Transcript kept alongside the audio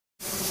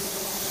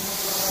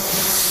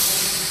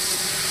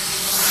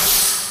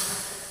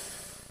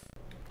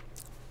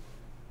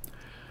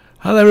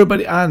Hello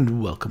everybody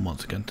and welcome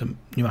once again to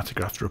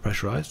PneumaticCraft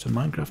Repressurized and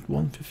Minecraft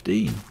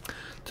 1.15.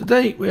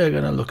 Today we are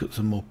going to look at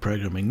some more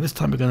programming. This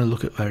time we're going to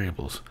look at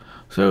variables.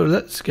 So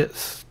let's get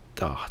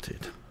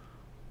started.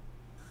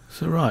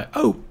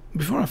 So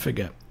before I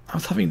forget, I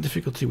was having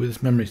difficulty with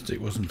this memory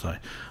stick, wasn't I?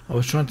 I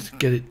was trying to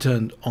get it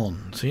turned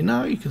on. See,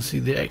 now you can see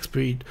the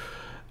XP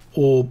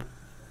orb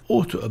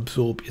auto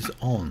absorb is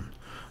on.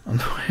 And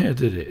the way I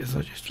did it is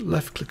I just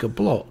left click a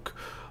block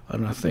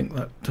and I think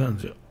that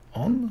turns it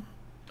on.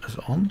 It's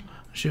on.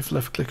 Shift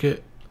left click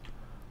it.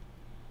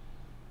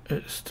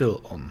 It's still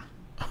on.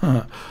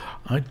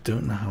 I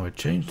don't know how I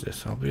changed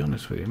this, I'll be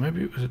honest with you.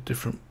 Maybe it was a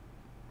different...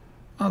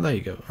 Oh, there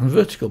you go. On a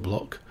vertical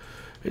block,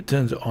 it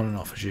turns it on and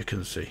off, as you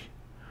can see.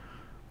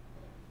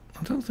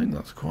 I don't think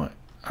that's quite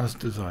as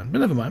designed, but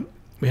never mind.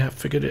 We have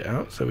figured it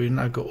out, so we've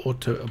now got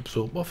auto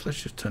absorb off.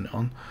 Let's just turn it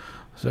on.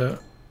 So,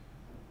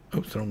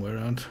 oops, the wrong way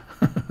around.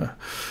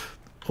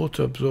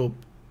 Auto absorb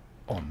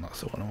on. That's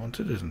the one I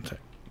wanted, isn't it?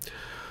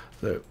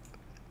 So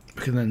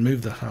we can then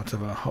move that out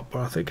of our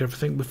hotbar. I think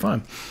everything will be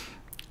fine.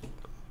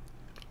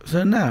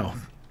 So now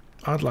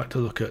I'd like to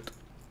look at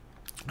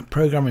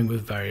programming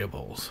with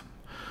variables.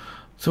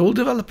 So we'll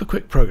develop a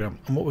quick program,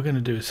 and what we're going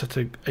to do is set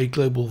a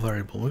global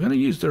variable. We're going to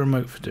use the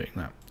remote for doing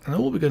that. And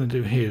all we're going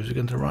to do here is we're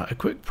going to write a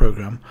quick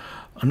program,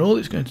 and all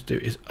it's going to do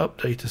is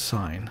update a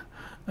sign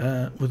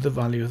with the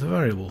value of the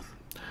variable.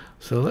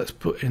 So let's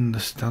put in the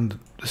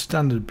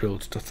standard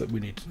build stuff that we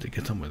need to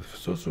get on with.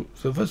 So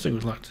the first thing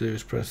we'd like to do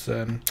is press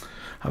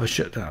have a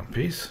shutdown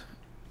piece.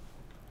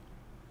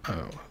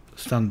 Oh,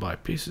 standby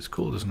piece it's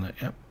called, isn't it?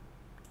 Yep.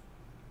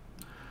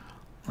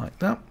 Like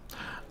that.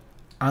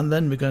 And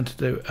then we're going to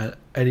do an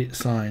edit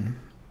sign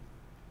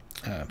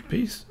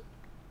piece.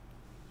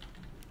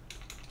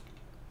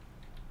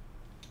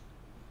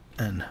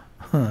 And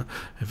in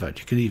fact,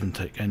 you could even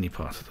take any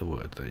part of the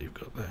word that you've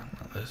got there,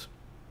 like this.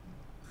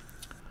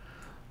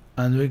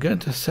 And we're going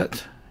to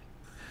set...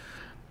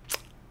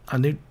 I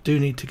do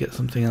need to get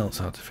something else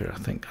out of here, I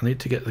think. I need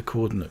to get the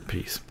coordinate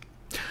piece.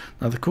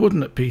 Now the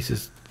coordinate piece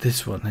is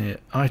this one here,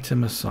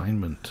 item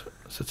assignment,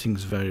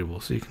 settings variable.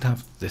 So you can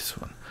have this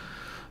one.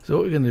 So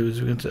what we're going to do is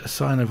we're going to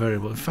assign a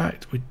variable. In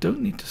fact, we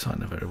don't need to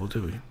assign a variable,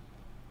 do we?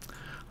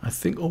 I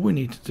think all we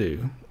need to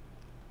do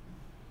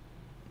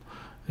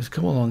is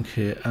come along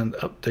here and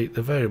update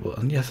the variable.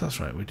 And yes,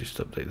 that's right, we just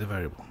update the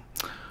variable.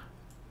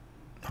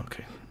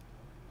 Okay.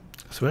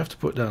 So we have to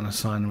put down a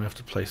sign and we have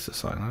to place the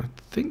sign. I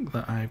think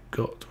that I've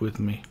got with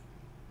me...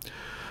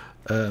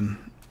 that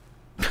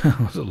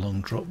was a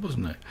long drop,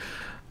 wasn't it?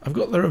 I've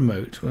got the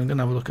remote. We're going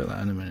to have a look at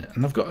that in a minute.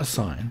 And I've got a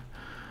sign.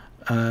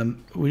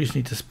 We just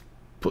need to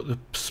put the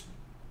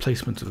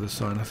placement of the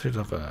sign. I should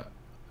have a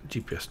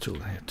GPS tool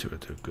here to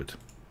do good.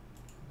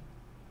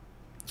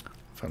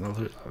 In fact, I'll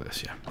do it like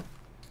this, yeah.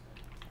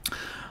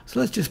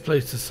 So let's just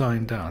place the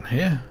sign down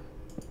here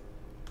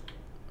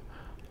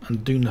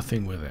and do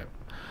nothing with it.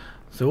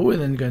 So what we're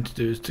then going to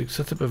do is to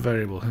set up a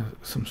variable.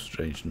 Some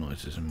strange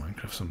noises in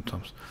Minecraft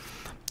sometimes.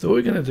 So what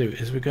we're going to do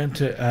is we're going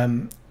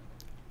to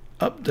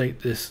update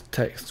this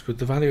text with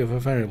the value of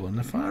a variable. And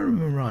if I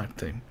remember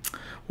rightly,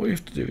 what you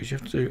have to do is you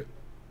have to do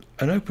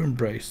an open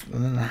brace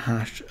and then a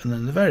hash and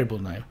then the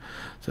variable name.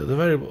 So the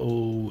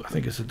variable, I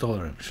think it's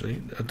 $1 actually.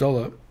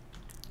 $1,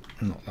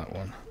 not that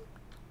one,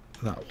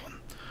 that one.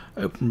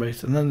 Open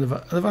brace and then the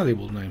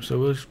variable name.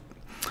 So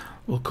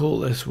we'll call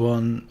this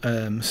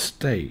one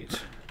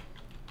state.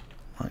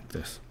 Like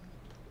this.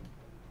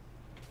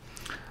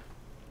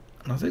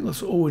 And I think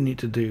that's all we need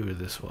to do with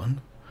this one,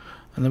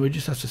 and then we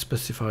just have to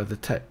specify the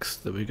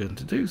text that we're going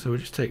to do. So we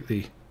just take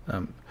the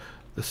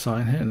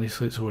sign here, and it's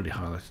already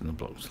highlighted in the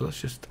block. So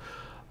let's just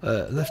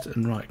left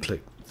and right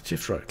click,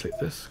 shift right click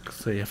this,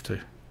 so you have to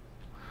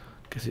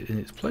get it in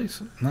its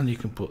place, and then you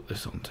can put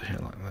this onto here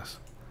like this.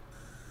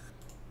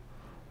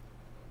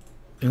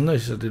 You'll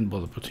notice I didn't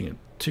bother putting it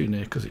too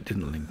near because it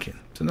didn't link in.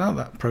 So now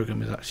that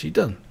program is actually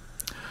done.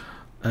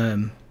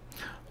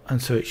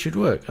 And so it should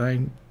work.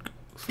 So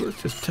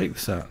let's just take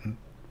this out and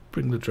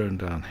bring the drone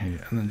down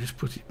here and then just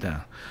put it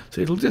down. So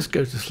it'll just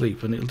go to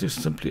sleep and it'll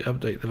just simply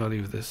update the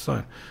value of this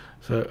sign.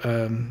 So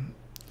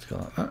it's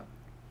got like that,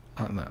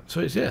 like that.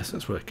 So it's, yes,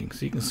 that's working.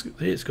 So you can see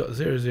it's got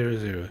 0, 0,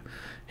 0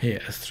 here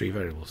as 3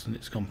 variables and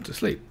it's gone to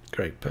sleep.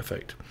 Great,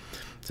 perfect.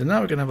 So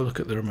now we're going to have a look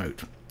at the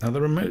remote. Now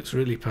the remote's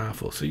really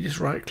powerful. So you just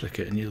right click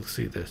it and you'll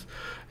see this.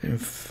 In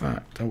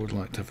fact, I would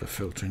like to have a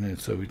filter in it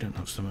so we don't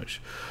have so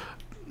much,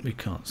 we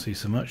can't see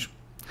so much.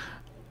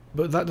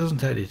 But that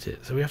doesn't edit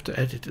it, so we have to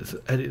edit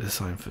the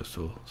sign first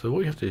of all. So what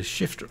you have to do is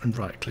shift and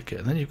right click it,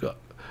 and then you've got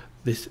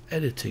this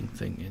editing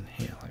thing in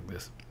here like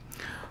this.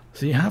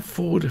 So you have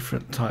 4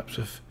 different types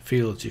of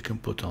fields you can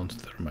put onto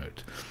the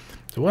remote.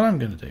 So what I'm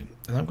going to do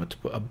is I'm going to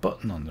put a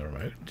button on the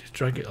remote, just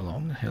drag it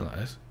along here like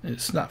this.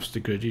 It snaps the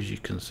grid, as you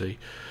can see.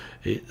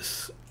 It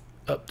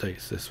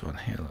updates this one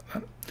here like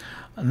that.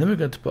 And then we're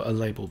going to put a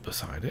label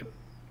beside it.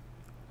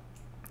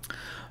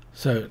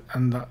 So,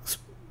 and that's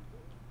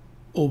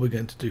all we're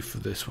going to do for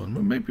this one.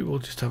 Well, maybe we'll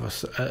just have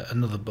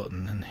another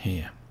button in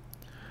here.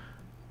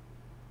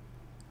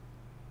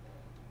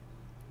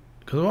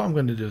 because what I'm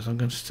going to do is I'm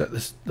going to set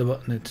the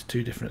button into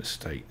 2 different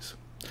states.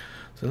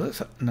 So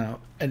let's now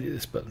edit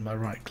this button by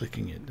right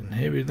clicking it, and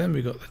here we've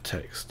got the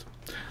text.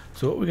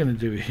 So what we're going to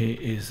do here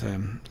is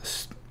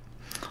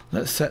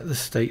let's set the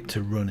state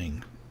to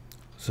running.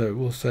 So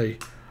we'll say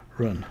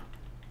run.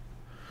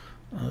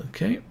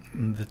 Okay,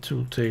 and the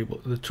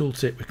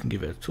tooltip, we can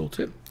give it a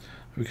tooltip.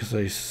 We can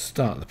say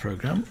start the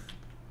program.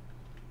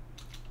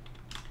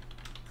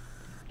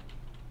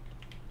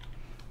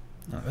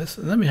 Like this,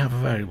 and then we have a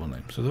variable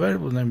name. So the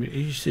variable name,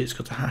 you see it's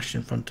got a hash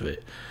in front of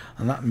it,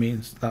 and that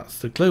means that's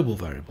the global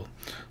variable.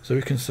 So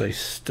we can say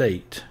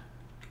state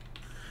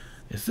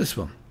is this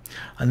one,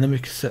 and then we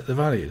can set the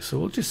values. So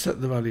we'll just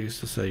set the values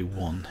to say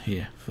 1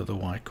 here for the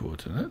y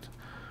coordinate,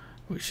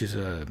 which is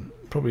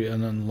probably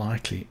an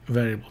unlikely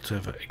variable to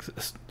ever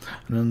exist,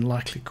 an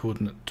unlikely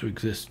coordinate to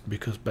exist,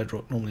 because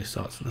Bedrock normally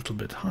starts a little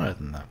bit higher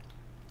than that.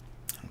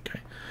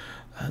 Okay.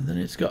 And then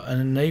it's got an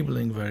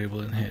enabling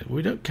variable in here.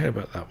 We don't care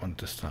about that one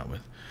to start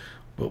with,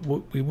 but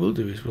what we will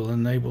do is we'll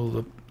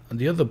enable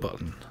the other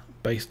button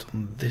based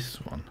on this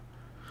one.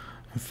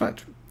 In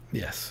fact,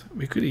 yes,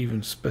 we could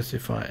even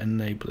specify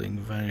enabling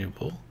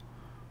variable,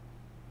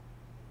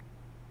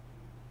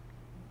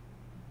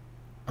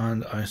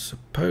 and I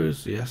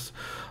suppose yes,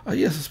 I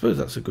suppose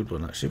that's a good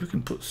one actually. We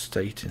can put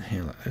state in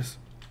here like this.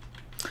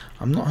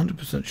 I'm not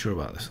 100% sure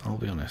about this, I'll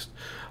be honest.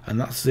 And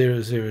that's 0,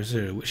 0,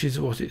 0, which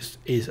is what it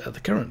is at the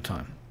current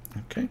time.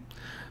 Okay,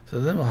 so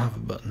then we'll have a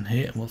button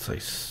here and we'll say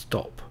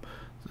stop.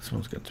 This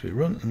one's going to be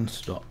run and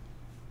stop.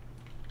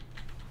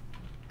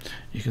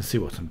 You can see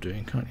what I'm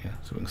doing, can't you?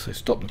 So we can say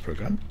stop the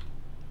program,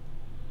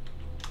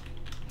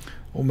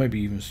 or maybe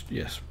even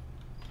yes.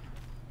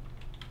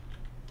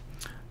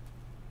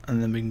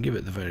 And then we can give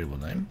it the variable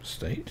name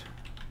state.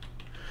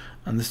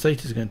 And the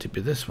state is going to be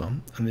this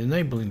one, and the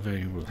enabling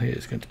variable here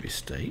is going to be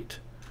state,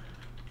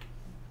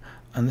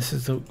 and this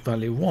is the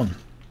value 1,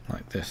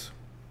 like this.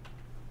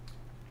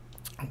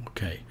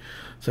 Okay,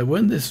 so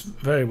when this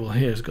variable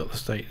here has got the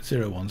state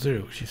 0, 1,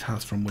 0, which it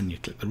has from when you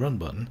click the run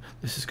button,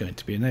 this is going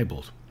to be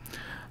enabled.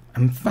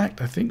 In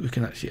fact, I think we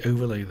can actually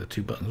overlay the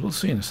 2 buttons. We'll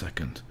see in a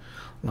second,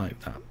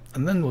 like that.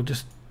 And then we'll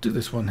just do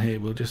this one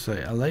here. We'll just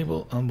say a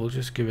label, and we'll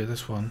just give it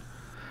this one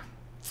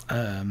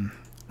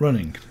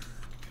running.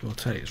 We'll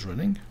say it's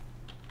running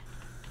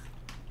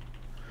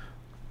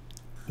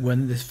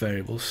when this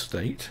variable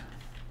state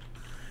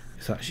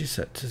is actually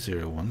set to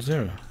 0, 1,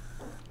 0,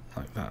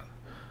 like that.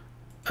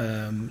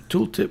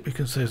 Tooltip, we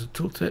can say as a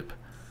tooltip,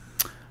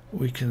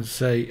 we can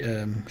say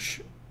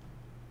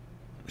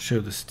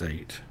show the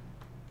state.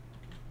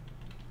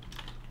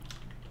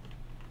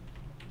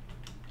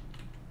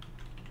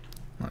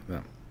 Like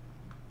that.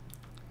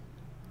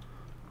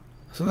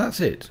 So that's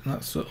it.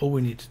 That's all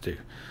we need to do.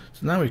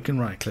 So now we can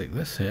right click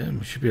this here, and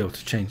we should be able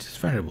to change this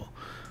variable.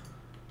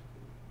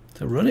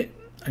 So run it,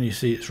 and you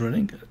see it's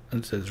running,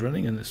 and it says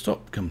running, and the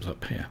stop comes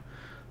up here.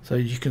 So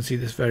you can see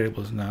this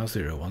variable is now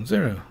 0, 1,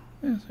 0.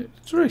 Yeah,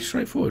 it's very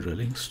straightforward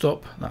really.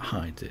 Stop, that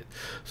hides it.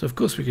 So of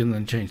course we can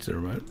then change the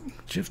remote,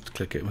 shift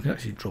click it, we can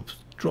actually drop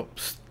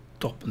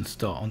stop and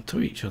start onto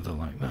each other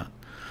like that.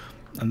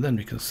 And then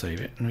we can save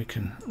it, and we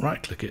can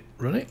right click it,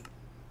 run it,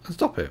 and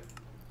stop it.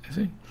 You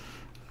see?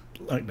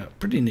 Like that.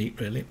 Pretty neat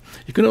really.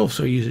 You can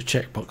also use a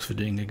checkbox for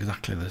doing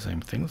exactly the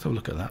same thing. Let's have a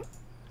look at that.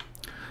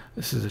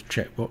 This is a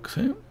checkbox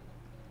here.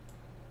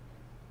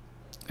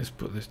 Let's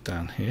put this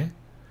down here,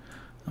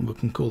 and we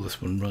can call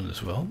this one run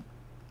as well.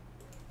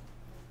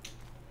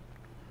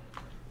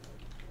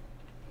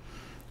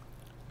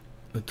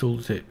 The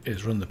tooltip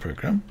is run the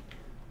program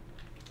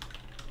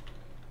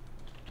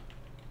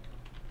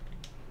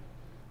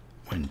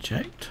when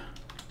checked,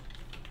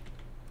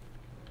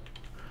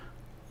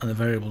 and the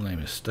variable name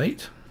is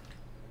state.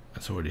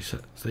 That's already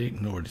set, so you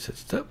can already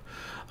set it up.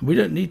 And we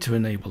don't need to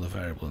enable a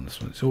variable in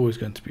this one, it's always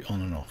going to be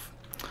on and off.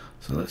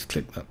 So let's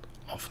click that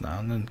off now,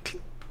 and then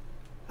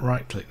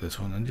right click this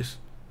one, and just,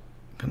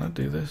 can I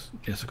do this?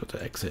 Yes, I've got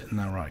to exit and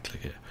now right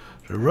click it.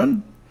 So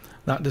run,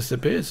 that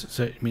disappears,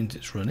 so it means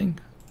it's running,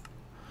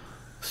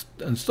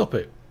 and stop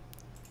it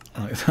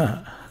like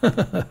that.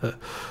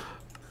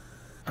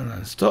 And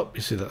then stop,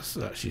 you see that's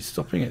actually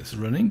stopping, it's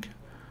running.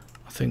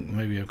 I think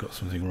maybe I've got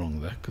something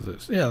wrong there, because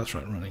it's, yeah, that's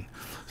right, running.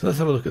 So let's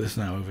have a look at this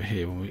now over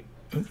here. When we,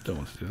 oops, don't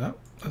want to do that.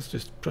 Let's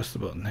just press the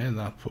button here and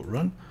now put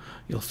run.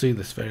 You'll see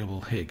this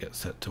variable here gets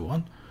set to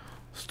 1.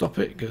 Stop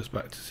it, goes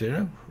back to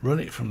 0. Run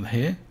it from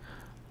here,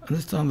 and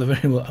this time the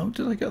variable, oh,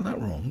 did I get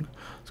that wrong?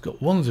 It's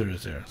got 1, 0,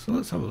 0. So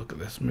let's have a look at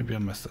this. Maybe I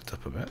messed that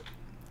up a bit.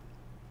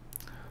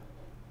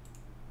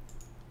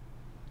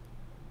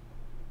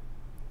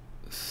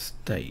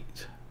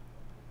 State.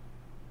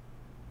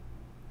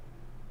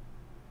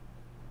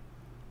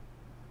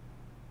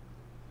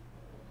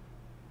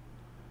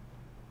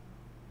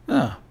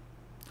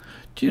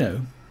 Do you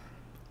know,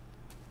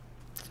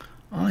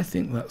 I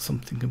think that's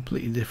something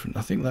completely different.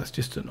 I think that's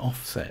just an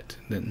offset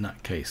in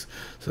that case.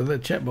 So the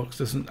checkbox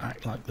doesn't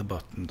act like the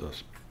button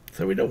does.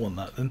 So we don't want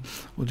that then.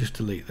 We'll just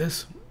delete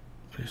this.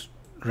 Just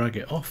drag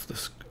it off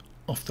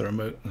off the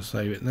remote and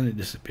save it, and then it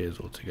disappears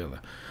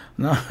altogether.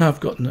 Now I've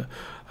got no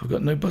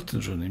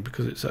buttons running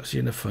because it's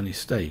actually in a funny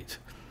state.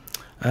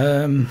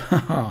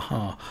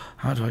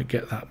 How do I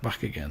get that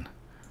back again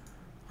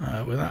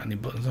without any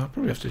buttons? I'll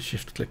probably have to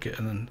shift click it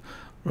and then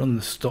run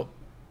the stop,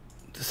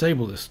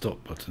 disable the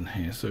stop button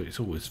here so it's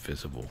always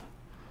visible.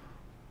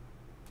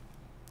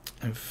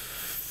 In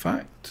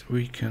fact,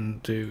 we can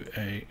do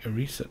a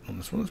reset on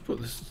this one. Let's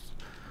put this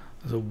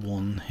as a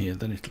 1 here,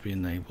 then it'll be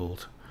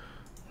enabled.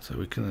 So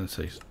we can then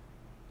say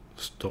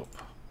stop.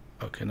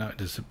 Okay, now it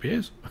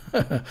disappears.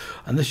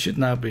 And this should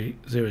now be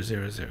 000.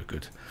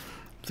 Good.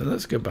 So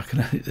let's go back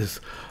and edit this.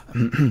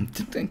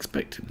 Didn't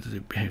expect it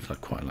to behave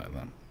quite like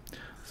that.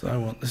 So I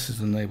want this is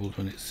enabled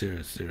when it's 000.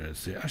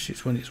 Actually,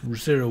 it's when it's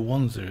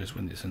 010 is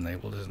when it's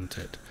enabled, isn't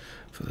it?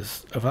 For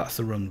this, oh, that's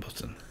the run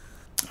button.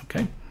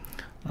 Okay,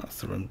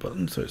 that's the run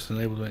button. So it's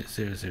enabled when it's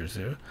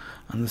 000,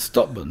 and the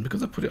stop button,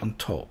 because I put it on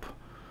top,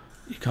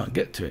 you can't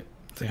get to it.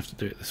 So you have to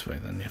do it this way.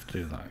 Then you have to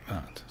do it like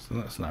that. So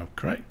that's now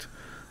correct.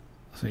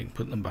 So you can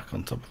put them back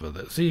on top of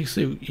it. So you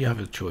see, you have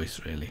a choice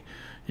really.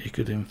 You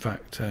could in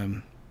fact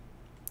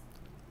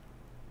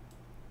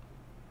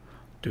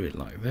do it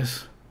like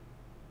this,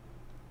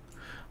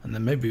 and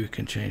then maybe we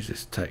can change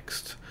this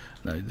text.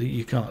 No,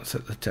 you can't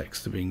set the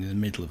text to being in the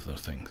middle of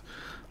those things.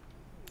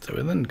 So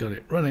we then got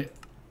it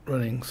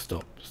running,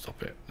 stop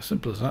it. As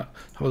simple as that.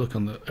 Have a look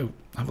on the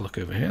have a look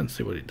over here and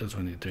see what it does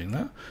when you're doing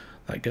that.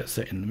 That gets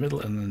set in the middle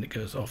and then it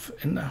goes off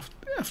in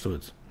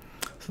afterwards.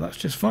 So that's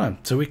just fine.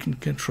 So we can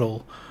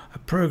control a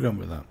program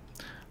with that.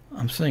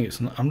 I'm saying it's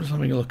not, I'm just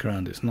having a look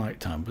around. It's night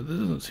time, but there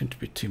doesn't seem to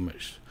be too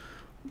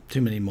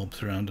many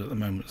mobs around at the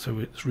moment, so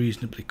it's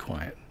reasonably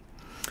quiet.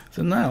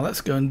 So now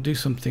let's go and do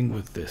something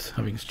with this.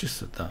 Having just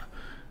said that,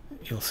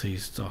 you'll see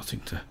he's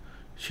starting to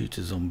shoot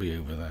a zombie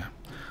over there.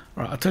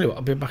 All right, I'll tell you what,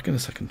 I'll be back in a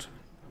second.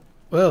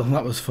 Well,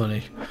 that was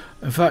funny.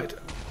 In fact,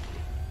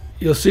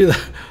 you'll see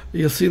that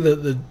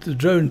the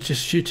drone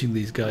just shooting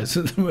these guys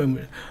at the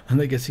moment, and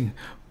they're getting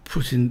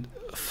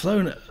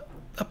flown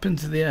up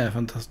into the air.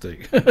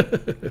 Fantastic.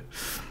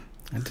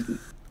 I didn't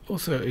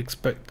also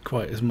expect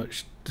quite as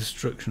much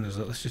destruction as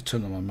that. Let's just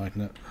turn on my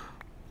magnet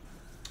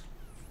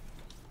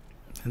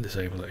and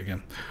disable it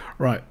again.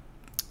 Right,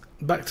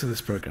 back to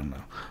this program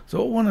now. So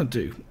what I want to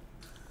do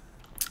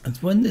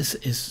is when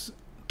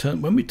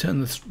we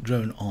turn this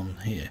drone on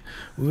here,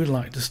 we would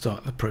like to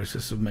start the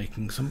process of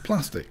making some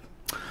plastic.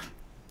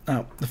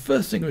 Now, the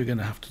first thing we're going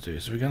to have to do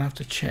is we're going to have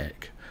to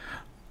check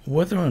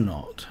whether or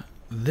not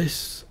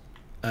this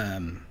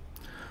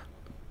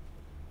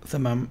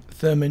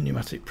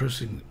thermo-pneumatic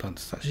processing plant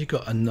has actually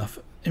got enough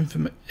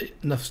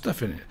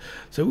stuff in it.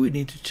 So we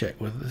need to check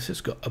whether this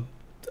has got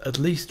at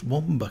least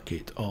 1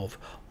 bucket of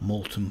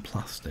molten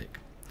plastic.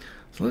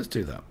 So let's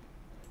do that.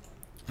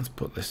 Let's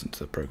put this into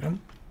the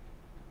program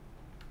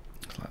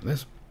like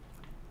this.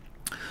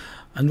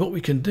 And what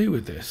we can do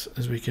with this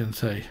is we can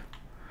say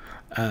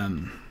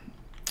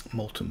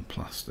molten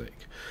plastic.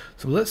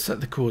 So let's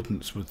set the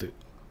coordinates with the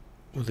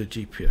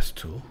GPS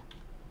tool.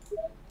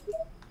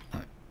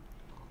 Right.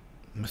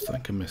 I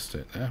think I missed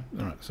it there.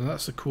 Alright, so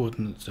that's the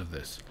coordinates of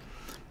this.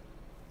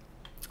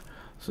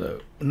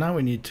 So now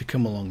we need to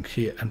come along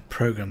here and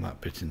program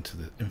that bit into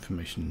the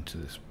information into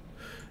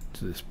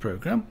this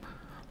program.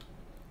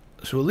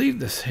 So we'll leave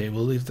this here,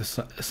 we'll leave the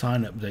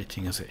sign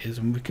updating as it is,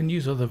 and we can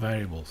use other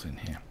variables in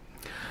here.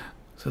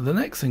 So the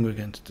next thing we're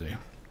going to do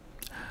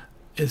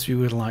is we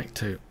would like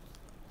to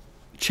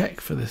check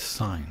for this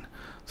sign.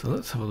 So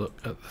let's have a look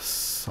at the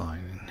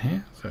sign in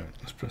here. So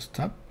let's press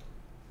tab.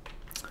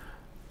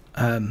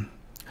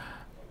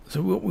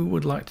 So what we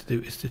would like to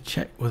do is to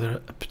check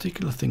whether a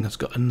particular thing has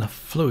got enough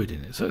fluid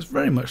in it. So it's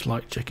very much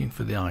like checking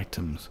for the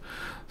items.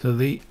 So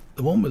the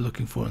one we're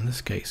looking for in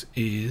this case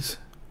is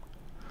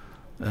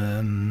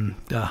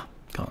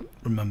can't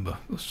remember.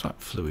 Let's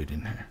type fluid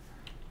in here.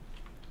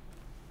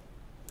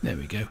 There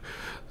we go.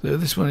 So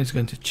this one is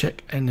going to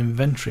check an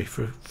inventory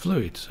for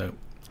fluid. So,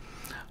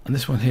 and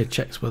this one here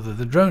checks whether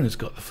the drone has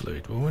got the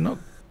fluid. Well, we're not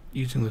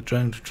using the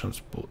drone to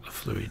transport the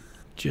fluid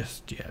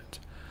just yet.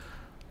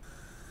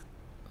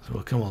 So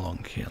we'll come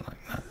along here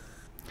like that.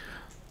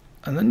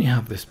 And then you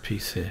have this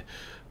piece here,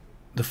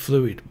 the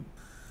fluid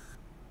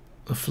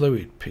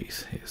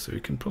piece here. So we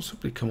can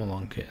possibly come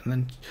along here and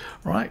then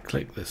right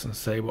click this and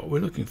say what we're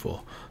looking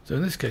for. So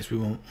in this case we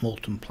want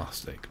molten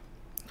plastic.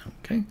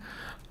 Okay,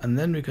 and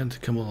then we're going to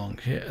come along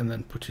here and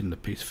then put in the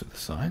piece for the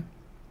sign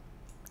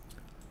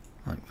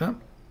like that.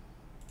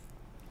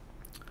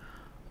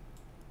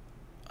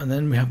 And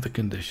then we have the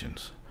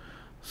conditions.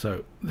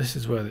 So this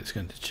is where it's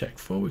going to check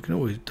for. We can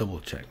always double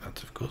check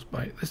that, of course,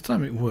 but this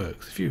time it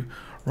works. If you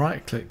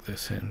right click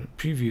this and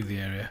preview the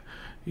area,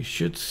 you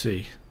should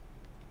see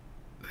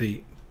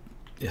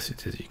yes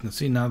it is. You can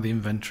see now the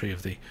inventory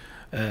of the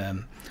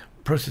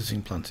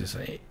processing plant is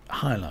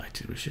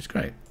highlighted, which is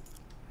great.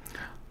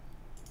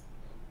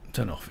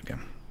 Turn off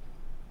again.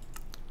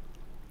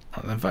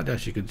 In fact,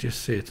 actually, you could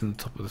just see it on the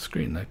top of the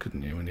screen there,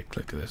 couldn't you, when you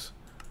click this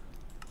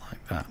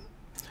like that?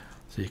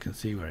 So you can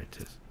see where it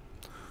is.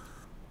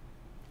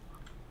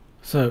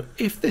 So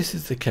if this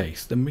is the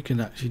case, then we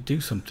can actually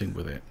do something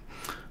with it.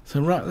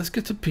 So right, let's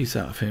get a piece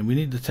out of here. We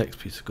need the text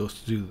piece, of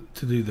course, to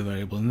do the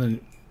variable,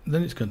 and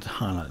then it's going to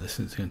highlight this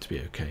and it's going to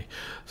be okay.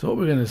 So what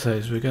we're going to say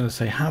is we're going to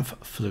say have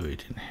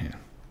fluid in here.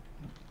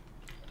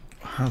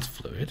 Has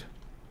fluid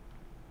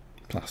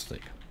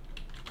plastic,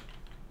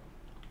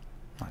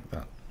 like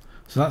that.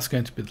 So that's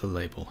going to be the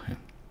label here.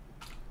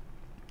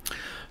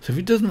 So if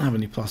it doesn't have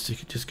any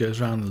plastic, it just goes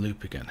around the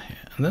loop again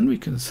here. And then we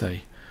can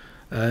say,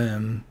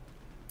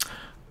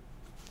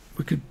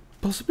 we could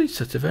possibly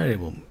set a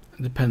variable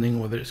depending on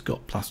whether it's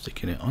got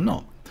plastic in it or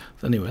not.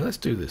 So anyway, let's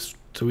do this.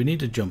 So we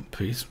need a jump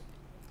piece.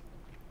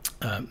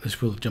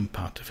 This will jump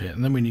out of here.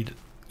 And then we need,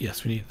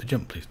 yes, we need the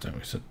jump piece, don't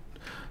we? So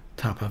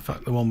tab, in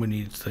fact, the one we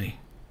need is the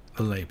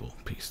label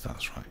piece,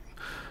 that's right.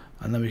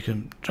 And then we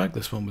can drag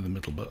this one with the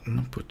middle button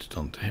and put it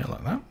onto here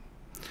like that.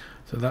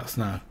 So that's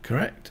now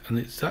correct, and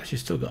it's actually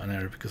still got an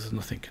error because there's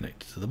nothing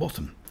connected to the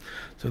bottom.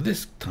 So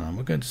this time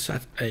we're going to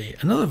set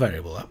another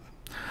variable up,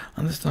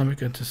 and this time we're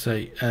going to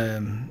say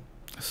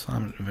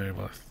assignment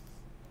variable. I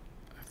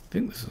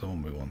think this is the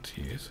one we want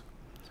to use.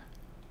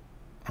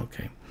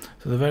 Okay,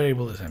 so the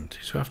variable is empty,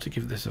 so we have to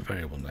give this a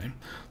variable name.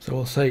 So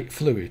we'll say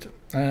fluid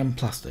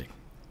plastic.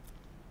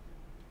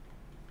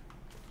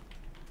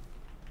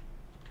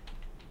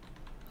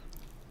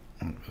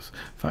 In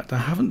fact, I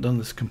haven't done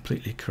this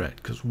completely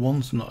correct because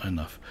one's not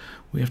enough.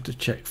 We have to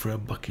check for a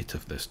bucket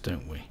of this,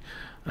 don't we?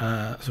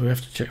 So we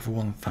have to check for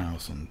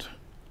 1000.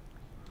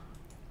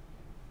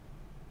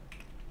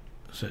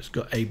 So it's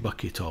got a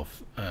bucket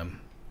of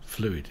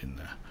fluid in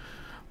there.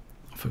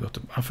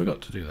 I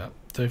forgot to do that.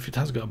 So if it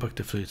has got a bucket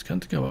of fluid, it's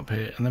going to go up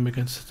here, and then we're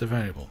going to set a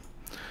variable.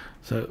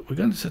 So we're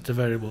going to set a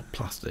variable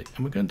plastic,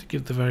 and we're going to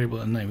give the variable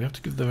a name. We have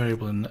to give the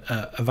variable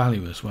a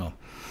value as well.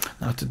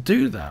 Now to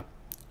do that,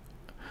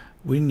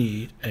 we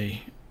need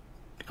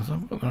because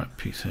I've got the right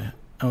piece here.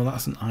 Oh,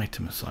 that's an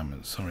item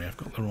assignment. Sorry, I've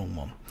got the wrong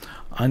one.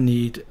 I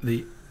need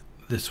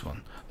this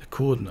one, the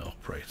coordinate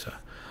operator.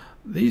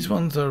 These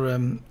ones are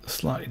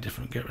slightly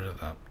different. Get rid of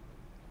that.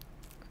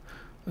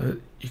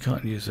 You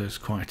can't use those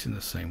quite in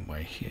the same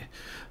way here.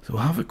 So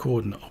we'll have a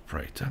coordinate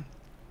operator,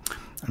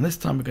 and this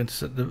time we're going to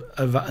set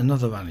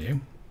another value.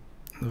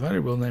 The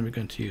variable name we're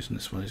going to use in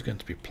this one is going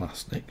to be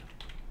plastic,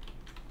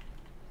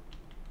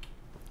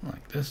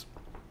 like this.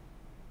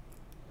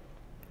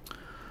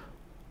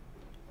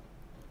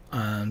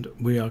 And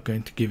we are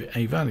going to give it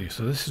a value.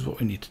 So this is what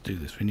we need to do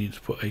this. We need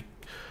to put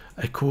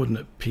a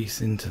coordinate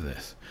piece into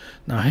this.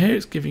 Now here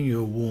it's giving you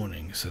a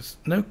warning. It says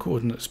no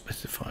coordinate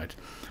specified.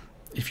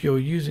 If you're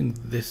using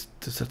this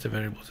to set a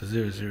variable to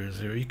 0, 0,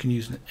 0, you can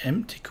use an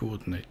empty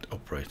coordinate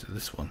operator,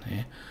 this one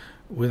here,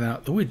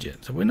 without the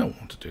widget. So we don't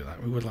want to do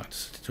that. We would like to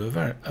set it to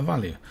a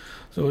value.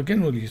 So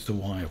again, we'll use the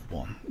y of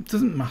 1. It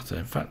doesn't matter.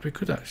 In fact, we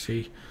could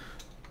actually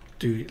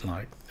do it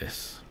like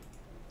this.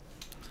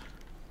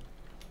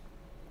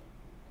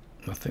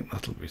 I think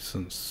that'll be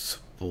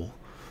sensible.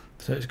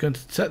 So it's going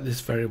to set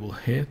this variable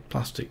here,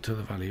 plastic, to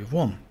the value of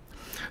 1.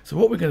 So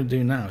what we're going to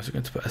do now is we're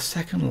going to put a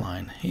second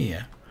line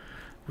here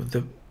with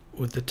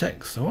the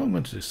text. So what I'm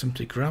going to do is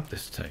simply grab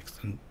this text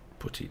and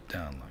put it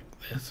down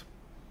like this,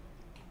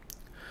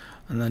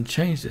 and then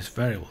change this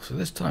variable. So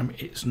this time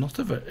it's not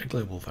a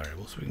global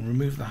variable, so we can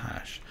remove the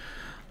hash.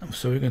 And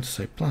so we're going to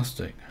say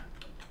plastic.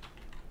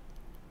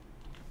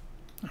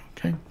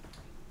 Okay.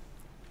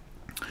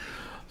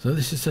 So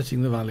this is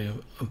setting the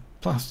value of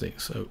plastic.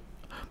 So,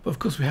 but of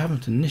course we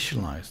haven't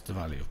initialized the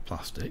value of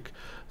plastic,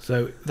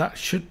 so that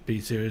should be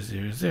 0,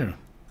 0, 0,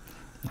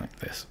 like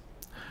this.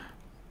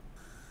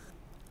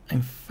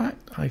 In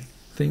fact, I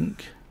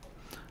think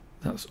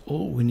that's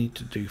all we need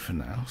to do for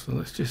now. So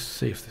let's just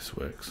see if this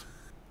works.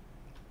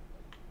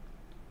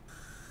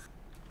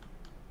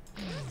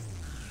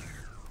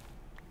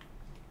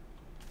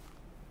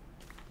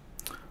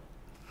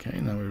 Okay,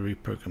 now we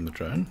reprogram the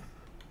drone.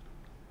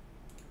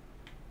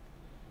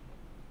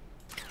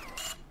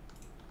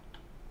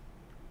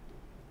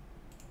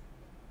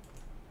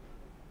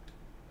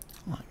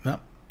 Like that.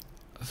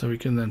 So we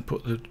can then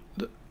put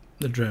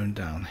the drone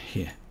down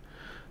here.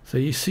 So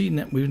you see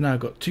that we've now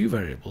got two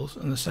variables,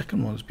 and the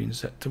second one's been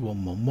set to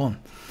 1, 1, 1.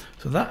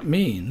 So that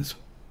means,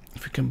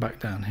 if we come back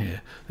down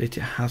here, that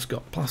it has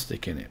got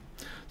plastic in it.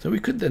 So we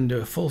could then do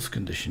a false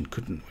condition,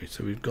 couldn't we?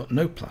 So we've got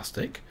no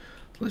plastic.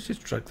 So let's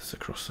just drag this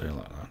across here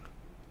like that.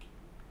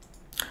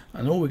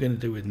 And all we're going to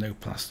do with no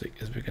plastic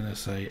is we're going to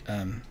say,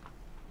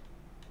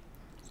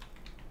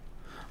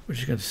 we're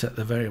just going to set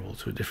the variable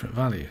to a different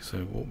value. So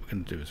what we're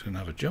going to do is we're going to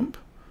have a jump.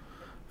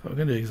 But we're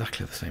going to do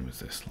exactly the same as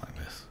this, like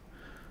this.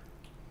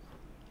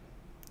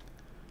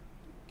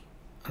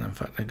 And in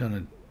fact, I'm going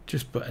to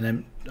just put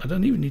an I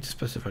don't even need to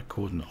specify a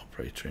coordinate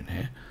operator in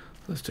here.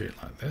 Let's do it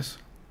like this.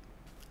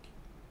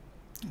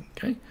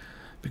 Okay,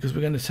 because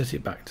we're going to set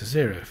it back to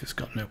 0 if it's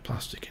got no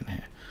plastic in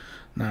here.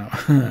 Now,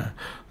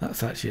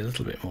 that's actually a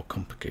little bit more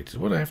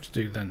complicated. What I have to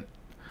do then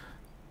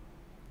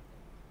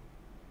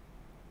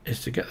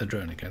is to get the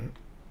drone again.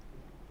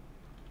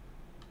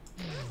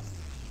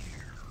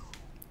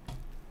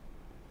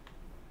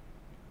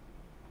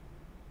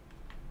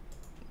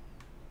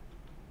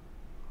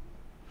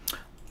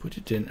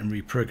 put it in and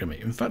reprogram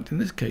it. In fact, in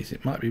this case,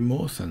 it might be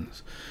more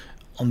sense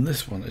on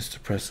this one is to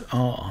press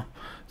R,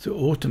 so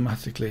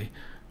automatically,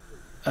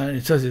 and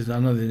it says I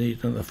know they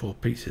need another 4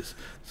 pieces,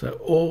 so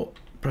or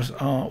press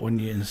R when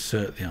you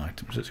insert the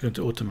item, so it's going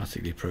to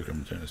automatically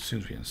program the drone as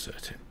soon as we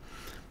insert it.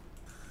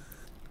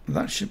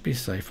 That should be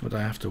safe, but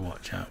I have to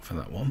watch out for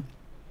that one.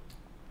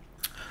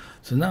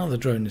 So now the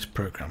drone is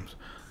programmed,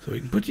 so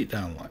we can put it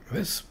down like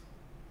this.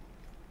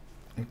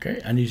 Okay,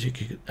 and as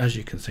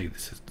you can see,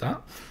 this is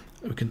that.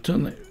 We can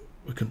turn it.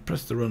 We can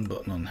press the run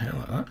button on here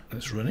like that.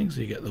 It's running, so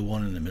you get the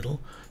 1 in the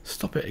middle.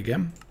 Stop it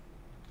again.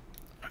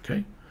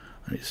 Okay,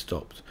 and it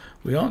stopped.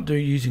 We aren't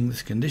using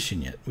this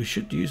condition yet. We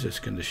should use this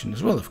condition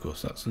as well, of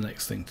course. That's the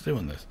next thing to do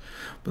on this.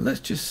 But let's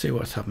just see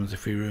what happens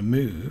if we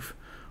remove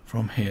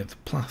from here the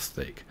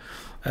plastic.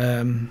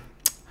 I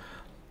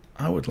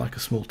would like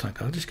a small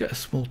tank. I'll just get a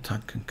small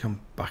tank and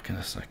come back in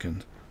a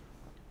second.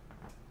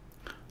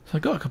 So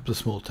I've got a couple of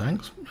small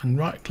tanks, and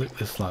right click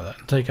this like that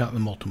and take out the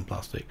molten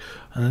plastic,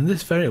 and then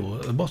this variable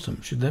at the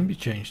bottom should then be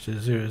changed to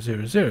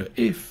 000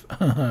 if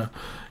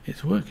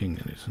it's working,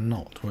 and it's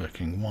not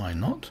working. Why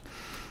not?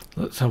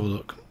 Let's have a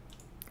look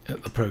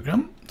at the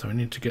program. So we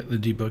need to get the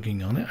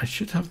debugging on it. I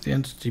should have the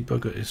entity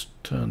debugger is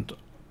turned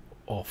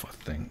off, I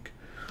think.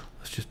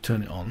 Let's just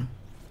turn it on.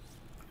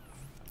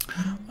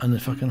 And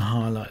if I can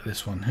highlight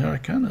this one here, I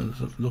can,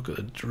 and look at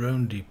the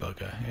drone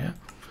debugger here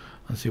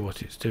and see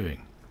what it's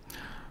doing.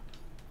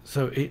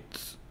 So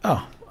it's,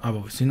 I've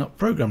obviously not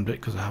programmed it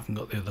because I haven't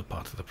got the other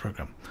part of the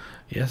program.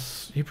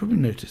 Yes, you probably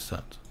noticed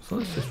that. So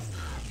let's just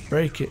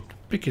break it,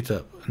 pick it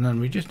up, and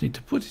then we just need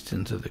to put it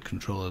into the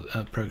controller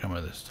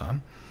programmer this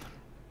time.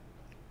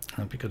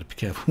 I've got to be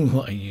careful with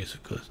what I use,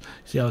 of course.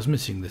 See, I was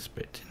missing this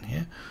bit in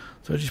here.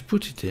 So I just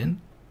put it in,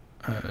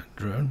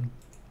 drone.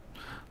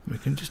 We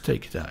can just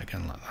take it out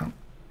again like that.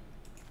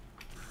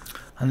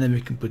 And then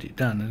we can put it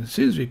down. And as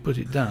soon as we put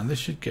it down, this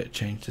should get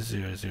changed to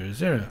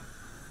 000.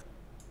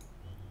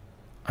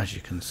 As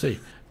you can see,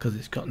 because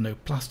it's got no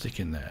plastic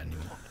in there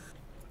anymore.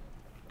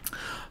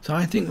 So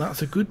I think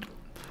that's a good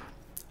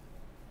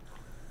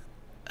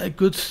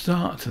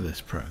start to this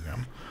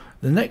program.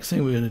 The next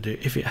thing we're going to do,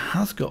 if it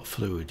has got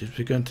fluid, is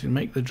we're going to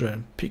make the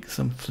drone pick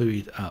some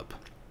fluid up,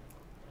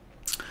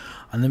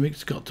 and then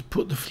we've got to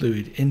put the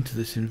fluid into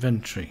this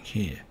inventory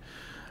here.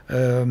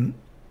 I'm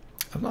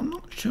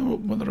not sure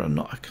whether or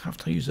not I have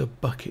to use a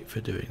bucket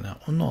for doing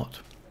that or not.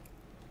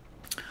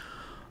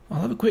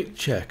 I'll have a quick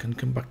check and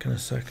come back in a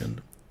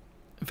second.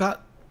 In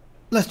fact,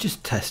 let's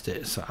just test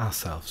it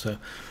ourselves.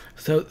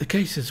 So the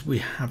case is we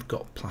have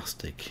got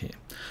plastic here.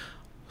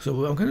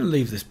 So I'm going to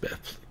leave this bit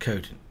of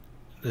code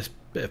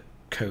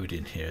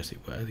in here, as it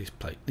were,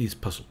 these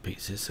puzzle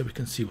pieces, so we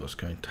can see what's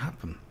going to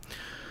happen.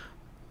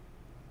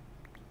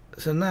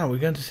 So now we're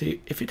going to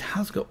see if it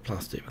has got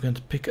plastic. We're going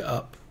to pick it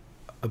up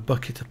a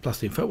bucket of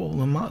plastic. In fact, what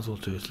we might as well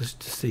do is let's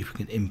just see if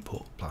we can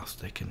import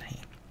plastic in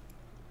here.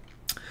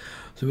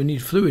 So we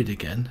need fluid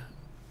again.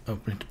 Oh,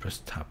 I need to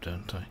press tab,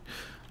 don't I?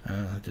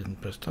 I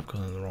didn't press tab because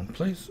I'm in the wrong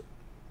place.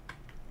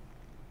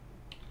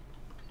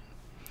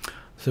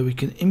 So we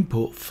can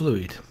import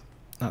fluid.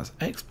 That's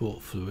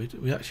export fluid.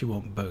 We actually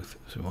want both,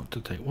 so we want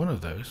to take one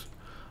of those,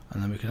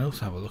 and then we can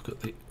also have a look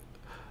at the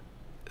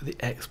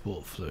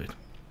export fluid.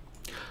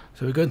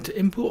 So we're going to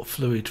import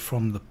fluid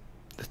from the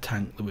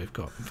tank that we've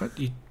got. In fact,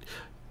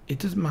 it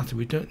doesn't matter.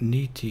 We don't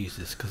need to use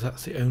this because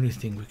that's the only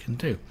thing we can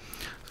do.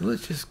 So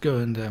let's just go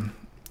and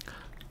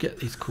get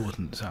these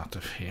coordinates out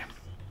of here.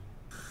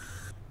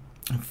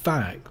 In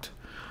fact,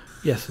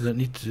 yes, I don't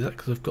need to do that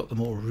because I've got them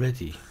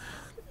already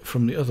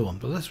from the other one,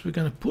 but we're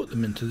going to put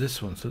them into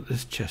this one, so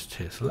this chest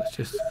here. So let's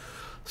just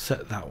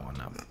set that one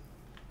up.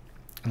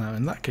 Now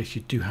in that case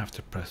you do have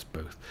to press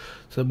both.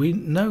 So we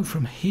know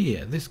from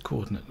here, this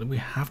coordinate, that we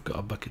have got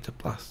a bucket of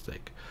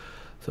plastic.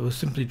 So we'll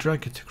simply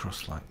drag it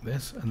across like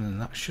this, and then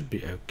that should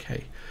be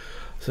okay.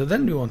 So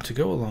then we want to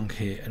go along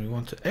here and we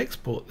want to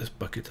export this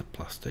bucket of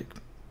plastic.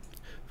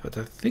 But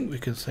I think we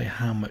can say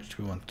how much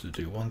we want to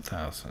do,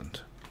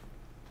 1000.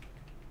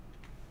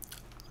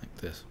 Like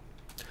this.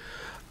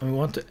 And we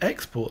want to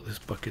export this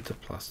bucket of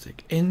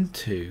plastic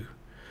into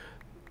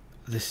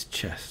this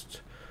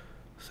chest.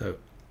 So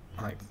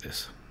like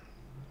this.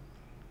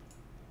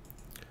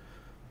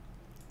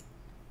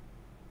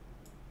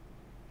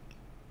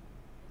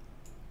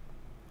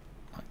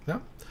 Like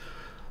that.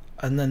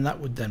 And then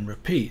that would then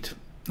repeat.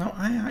 Now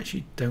I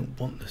actually don't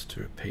want this to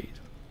repeat.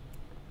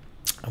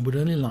 I would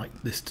only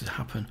like this to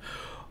happen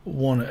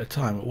one at a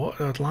time. But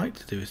what I'd like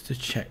to do is to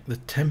check the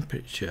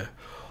temperature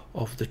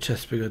of the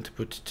chest we're going to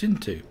put it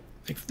into.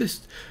 If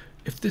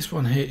this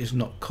one here is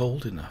not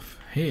cold enough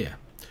here,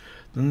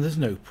 then there's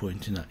no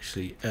point in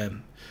actually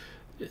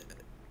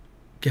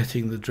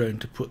getting the drone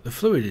to put the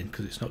fluid in,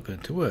 because it's not going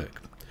to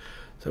work.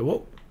 So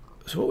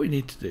what we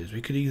need to do is we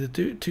could either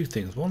do two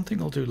things. One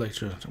thing I'll do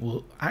later on,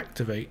 we'll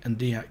activate and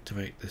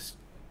deactivate this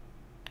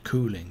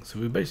cooling. So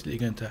we're basically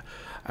going to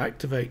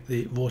activate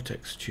the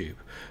vortex tube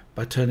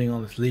by turning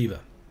on this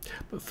lever.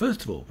 But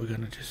first of all, we're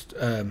going to just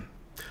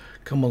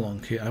come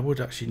along here. I would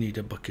actually need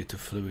a bucket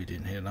of fluid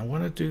in here, and I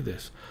want to do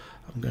this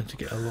I'm going to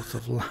get a lot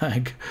of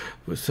lag,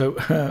 so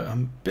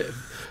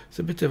it's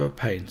a bit of a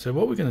pain. So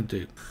what we're going to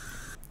do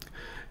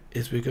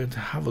is we're going to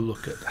have a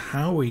look at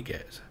how we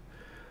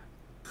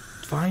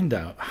find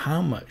out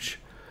how much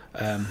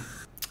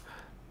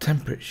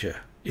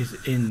temperature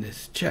is in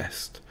this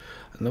chest,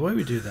 and the way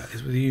we do that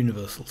is with a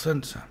universal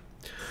sensor.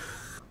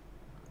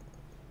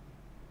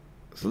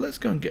 So let's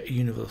go and get a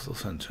universal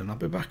sensor, and I'll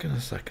be back in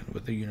a second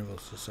with the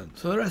universal sensor.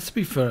 So the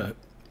recipe for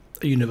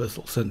a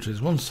universal sensor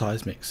is one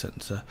seismic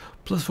sensor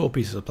plus 4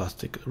 pieces of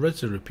plastic, a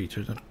redstone repeater,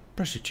 and a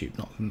pressure tube,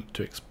 not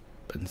too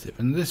expensive.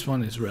 And this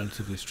one is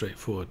relatively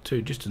straightforward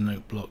too, just a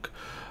note block,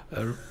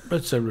 a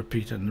redstone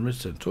repeater and a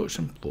redstone torch,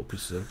 and 4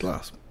 pieces of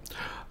glass.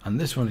 And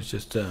this one is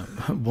just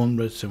one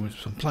redstone with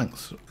some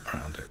planks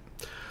around it.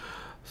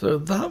 So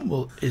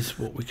that is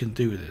what we can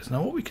do with this.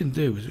 Now what we can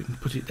do is we can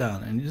put it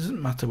down, and it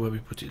doesn't matter where we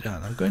put it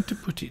down. I'm going to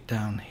put it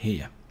down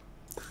here,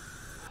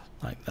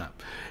 like that.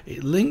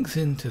 It links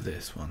into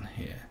this one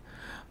here,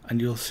 and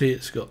you'll see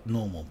it's got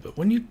normal, but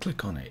when you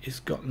click on it,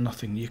 it's got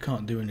nothing. You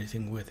can't do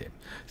anything with it.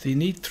 So you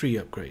need 3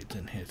 upgrades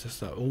in here to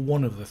start, or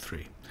one of the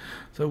 3.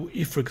 So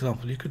if, for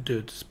example, you could do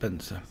a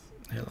dispenser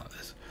here like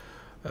this.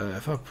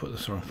 If I put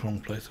this in the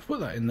wrong place, I'll put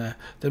that in there.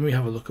 Then we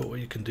have a look at what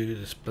you can do with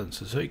the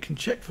dispenser. So you can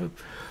check for,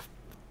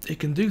 it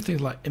can do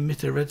things like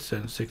emit a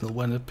redstone signal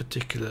when a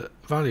particular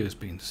value has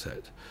been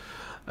set,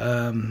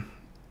 a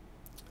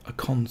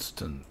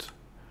constant.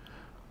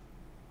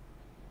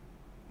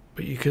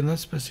 But you can then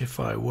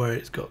specify where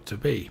it's got to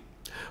be.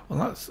 Well,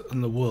 that's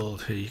in the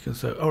world here. You can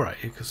say, all right,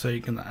 you can say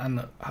you can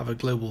have a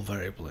global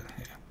variable in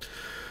here.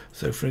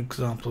 So for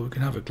example, we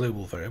can have a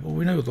global variable.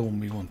 We know the one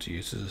we want to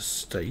use is a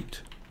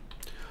state,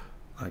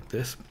 like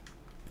this.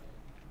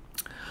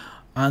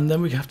 And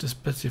then we have to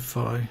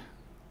specify,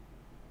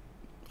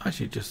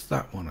 actually just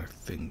that one, I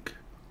think.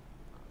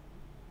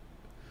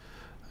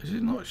 Is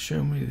it not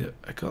showing me that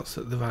I can't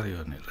set the value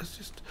on it? Let's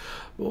just,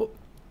 well,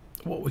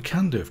 what we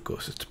can do, of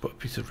course, is to put a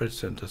piece of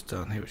redstone dust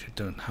down here, which I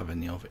don't have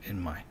any of it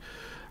in my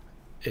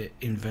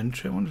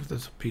inventory. I wonder if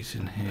there's a piece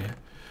in here.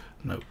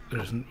 No,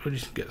 there isn't. We'll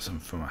just get some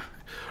from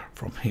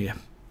here.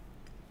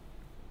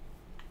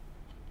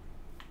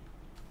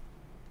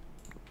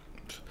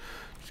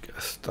 Just get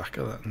a stack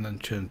of that, and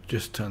then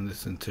just turn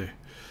this into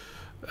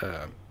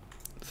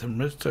some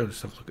redstone.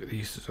 Let's have a look at the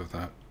uses of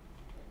that.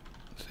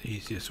 It's the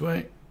easiest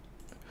way.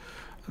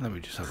 And then we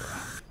just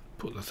have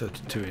put the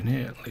 32 in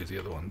here and leave the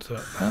other ones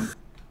up.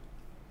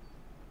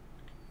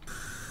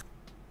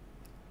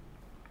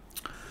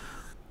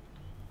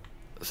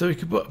 So we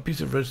could put a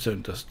piece of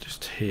redstone dust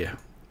just here.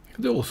 We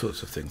could do all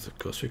sorts of things, of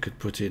course. We could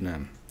put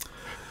in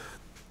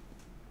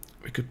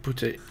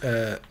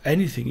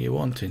anything you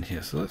want in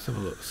here. So let's have a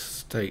look.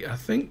 State. I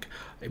think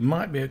it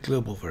might be a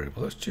global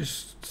variable. Let's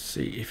just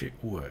see if it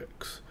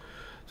works.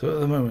 So at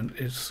the moment,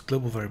 its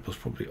global variable is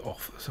probably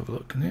off. Let's have a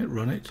look. Can it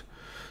run it?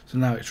 So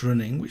now it's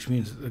running, which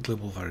means that the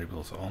global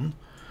variable is on.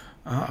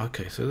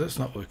 Okay, so that's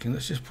not working.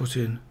 Let's just put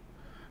in.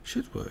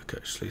 Should work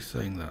actually,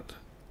 saying that.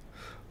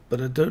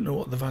 But I don't know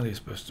what the value is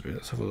supposed to be.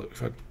 Let's have a look.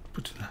 If I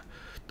put in,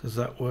 does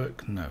that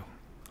work? No.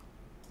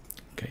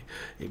 Okay.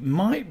 It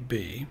might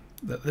be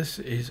that this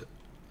is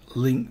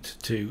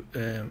linked to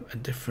a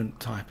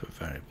different type of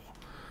variable,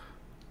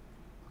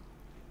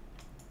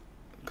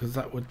 because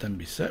that would then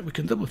be set. We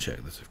can double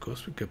check this, of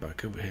course. We go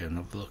back over here and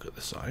have a look at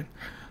the sign.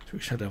 So we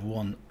should have a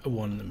one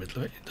in the middle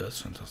of it. It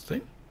does,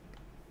 fantastic.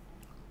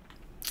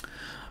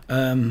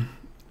 But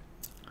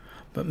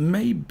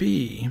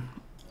maybe.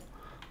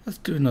 Let's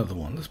do another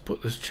one. Let's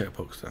put this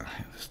checkbox down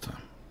here this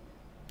time.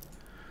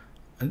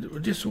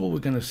 And just all we're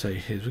going to say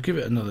here is we'll give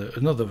it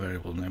another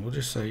variable name. We'll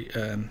just say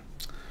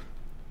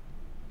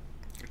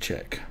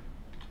check.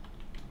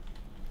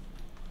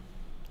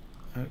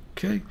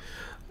 Okay.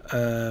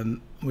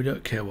 We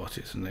don't care what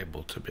it's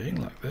enabled to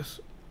being, like this.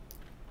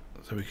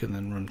 So we can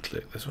then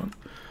click this one.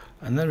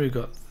 And then we've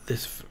got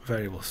this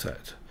variable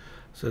set.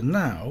 So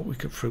now we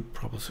could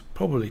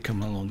probably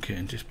come along here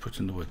and just put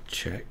in the word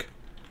check.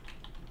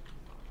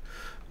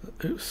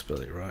 Oops,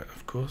 spell it right,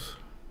 of course.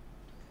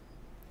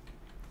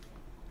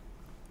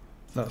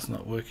 That's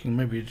not working.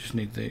 Maybe you just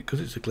need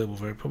because it's a global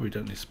variable, probably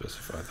don't need to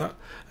specify that.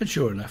 And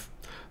sure enough,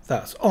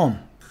 that's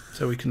on.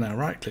 So we can now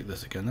right click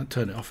this again and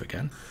turn it off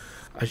again,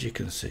 as you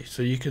can see.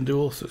 So you can do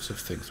all sorts of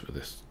things with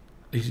this.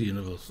 These are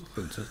universal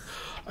sensors.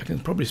 I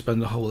can probably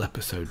spend a whole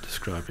episode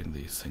describing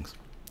these things.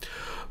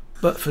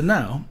 But for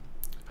now,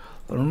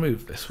 I'll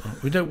remove this one.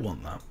 We don't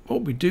want that.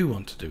 What we do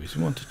want to do is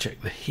we want to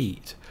check the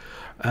heat.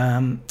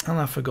 And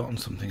I've forgotten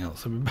something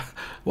else.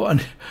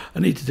 What I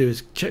need to do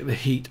is check the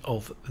heat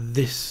of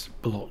this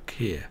block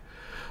here.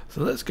 So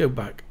let's go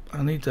back.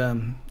 What I need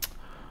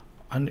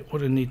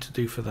to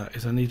do for that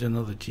is I need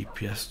another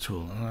GPS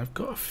tool, and I've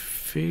got a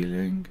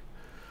feeling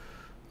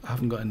I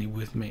haven't got any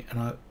with me,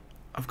 and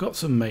I've got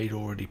some made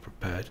already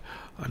prepared,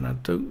 and I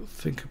don't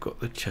think I've got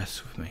the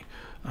chest with me.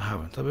 I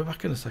haven't. I'll be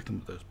back in a second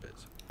with those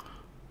bits.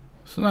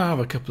 So now I have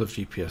a couple of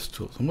GPS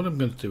tools, and what I'm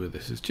going to do with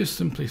this is just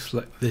simply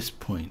select this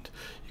point.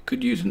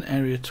 could use an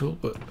area tool,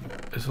 but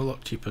it's a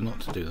lot cheaper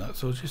not to do that.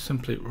 So I'll just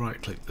simply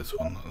right click this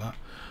one like that.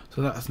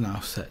 So that's now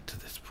set to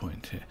this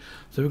point here.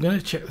 So we're going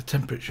to check the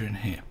temperature in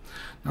here.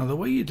 Now the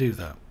way you do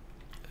that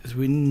is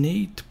we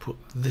need to put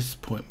this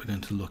point we're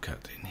going to look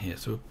at in here.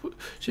 So we'll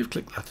shift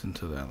click that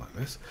into there like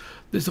this.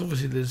 This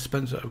obviously, the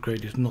dispenser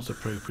upgrade is not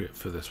appropriate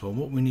for this one.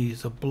 What we need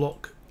is a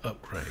block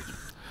upgrade.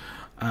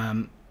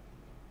 And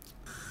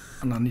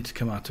I need to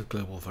come out of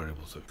global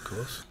variables, of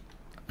course.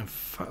 In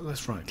fact,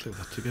 let's right click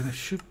that again. It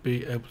should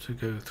be able to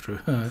go through.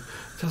 It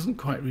hasn't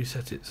quite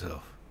reset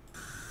itself.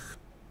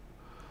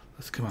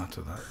 Let's come out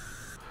of that.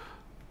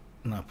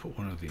 Now put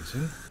one of these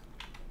in.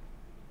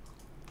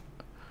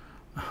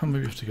 Maybe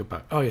we have to go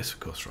back. Oh yes, of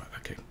course, right.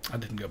 Okay, I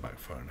didn't go back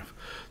far enough.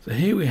 So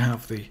here we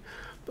have the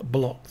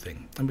block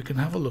thing, and we can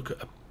have a look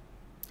at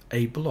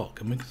a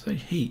block, and we can say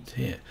heat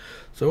here.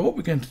 So what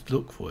we're going to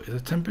look for is a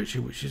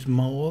temperature which is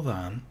more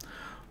than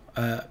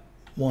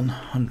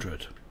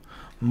 100,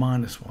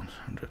 minus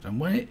 100, and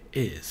when it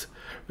is,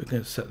 we're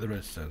going to set the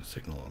redstone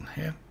signal on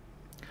here.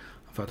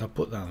 In fact, I'll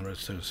put down the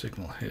redstone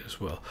signal here as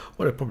well.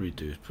 What I'll probably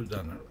do is put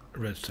down a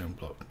redstone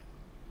block.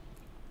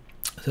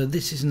 So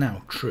this is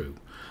now true,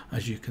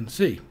 as you can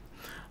see.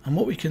 And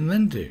what we can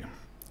then do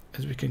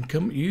is we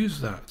can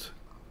use that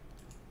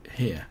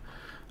here,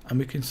 and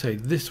we can say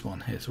this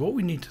one here. So what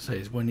we need to say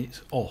is when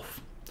it's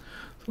off.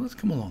 So let's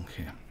come along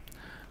here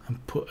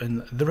and put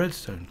in the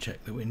redstone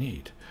check that we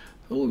need.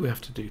 So all we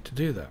have to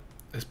do that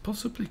is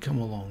possibly come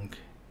along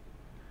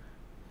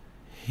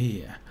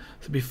here.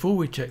 So before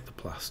we check the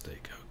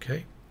plastic,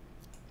 okay,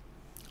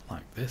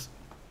 like this,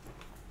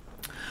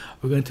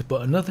 we're going to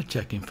put another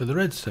check in for the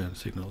redstone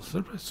signal.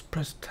 So let's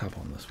press tab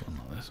on this one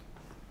like this.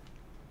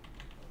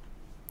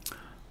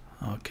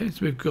 Okay,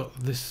 so we've got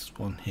this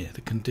one here,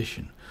 the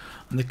condition,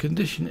 and the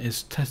condition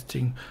is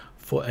testing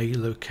for a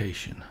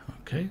location.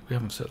 Okay, we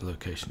haven't set the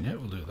location yet,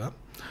 we'll do that,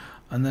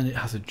 and then it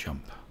has a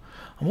jump.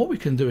 And what we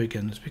can do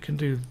again is we can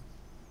do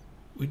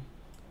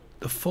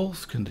the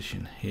false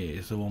condition here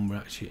is the one we're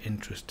actually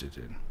interested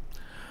in.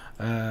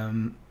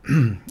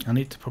 I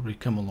need to probably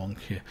come along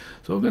here.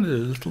 So we're going to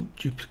do a little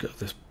duplicate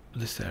of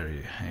this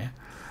area here,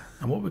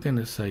 and what we're going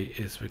to say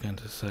is we're going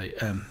to say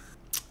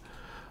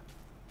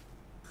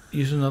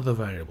use another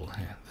variable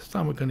here. This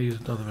time we're going to use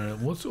another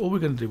variable. All we're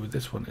going to do with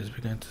this one is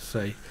we're going to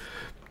say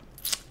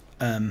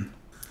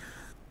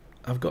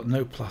I've got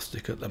no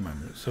plastic at the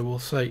moment, so we'll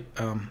say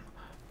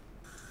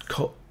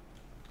what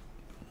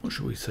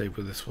should we say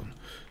with this one?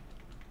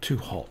 Too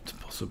hot,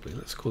 possibly.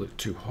 Let's call it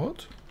too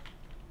hot,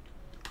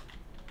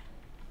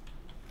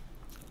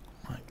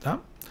 like that.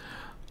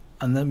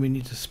 And then we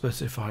need to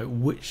specify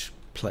which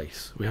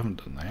place. We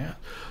haven't done that yet.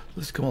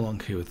 Let's come along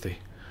here with the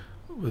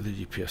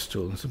GPS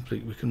tool, and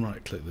simply we can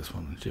right click this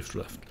one and shift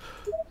left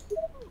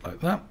like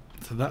that.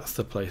 So that's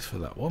the place for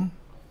that one.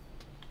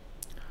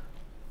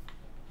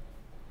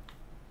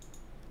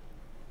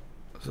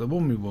 So the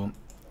one we want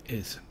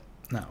is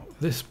now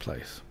this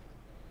place.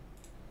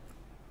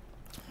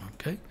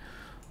 Okay,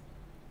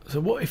 so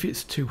what if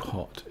it's too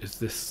hot is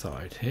this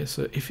side here.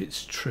 So if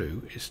it's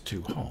true, it's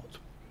too hot.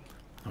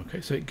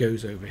 Okay, so it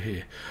goes over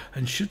here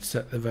and should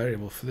set the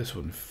variable for this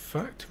one. In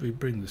fact, if we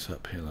bring this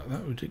up here like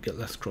that, we did get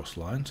less cross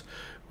lines,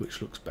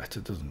 which looks better,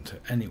 doesn't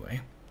it?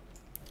 Anyway,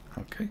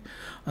 okay,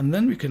 and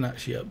then we can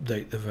actually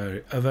update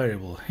a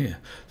variable here.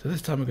 So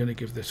this time we're going to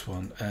give this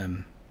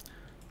one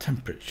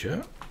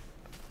temperature.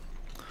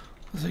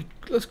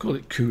 Let's call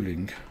it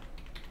cooling,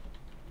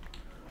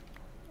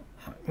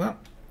 like that.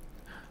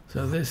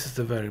 So this is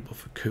the variable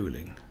for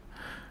cooling,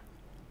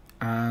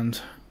 and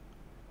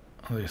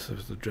oh yes,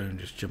 there's the drone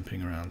just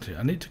jumping around here.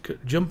 I need to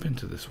jump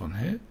into this one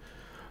here.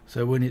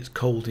 So when it's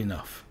cold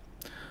enough.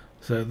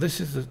 So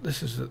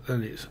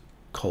then it's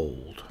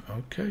cold,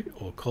 okay,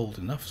 or cold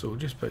enough. So we'll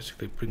just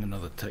basically bring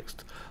another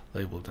text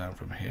label down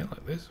from here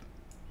like this,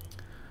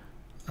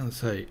 and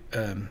say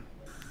I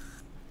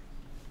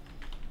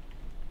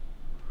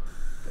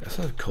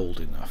said cold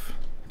enough.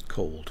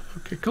 Cold,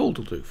 okay, cold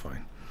will do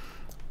fine.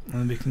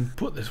 And we can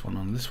put this one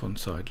on this one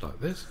side like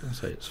this and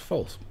say it's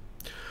false.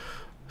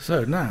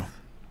 So now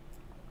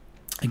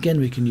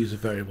again we can use a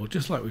variable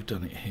just like we've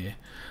done it here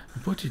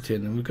and put it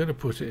in, and we're going to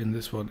put it in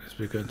this one is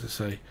we're going to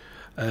say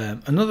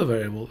another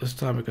variable. This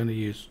time we're going to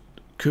use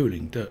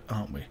cooling,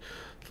 aren't we?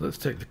 So let's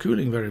take the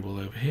cooling variable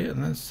over here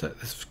and then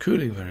set this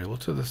cooling variable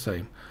to the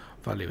same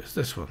value as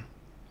this one,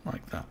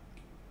 like that.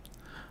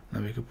 And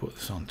then we can put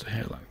this onto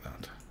here like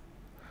that.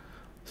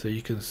 So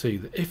you can see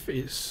that if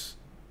it's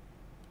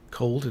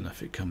cold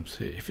enough it comes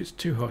here, if it's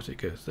too hot it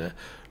goes there,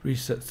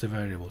 resets the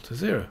variable to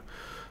 0.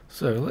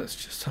 So let's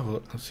just have a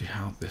look and see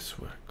how this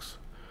works.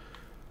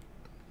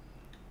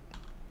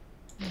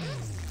 I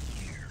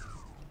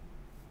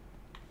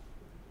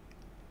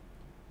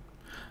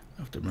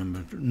have to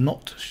remember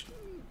not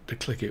to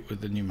click it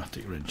with the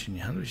pneumatic wrench in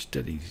your hand, which is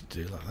dead easy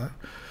to do like that.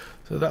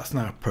 So that's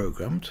now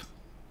programmed.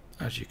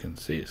 As you can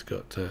see, it's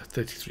got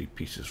 33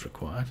 pieces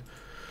required.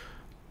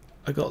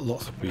 I got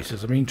lots of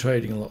pieces. I've been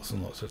trading lots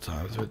and lots of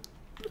times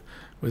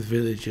with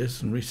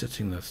villagers and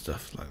resetting their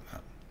stuff like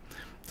that.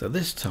 So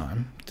this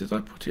time, did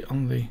I put it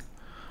on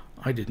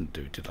I didn't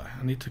do, did I?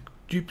 I need to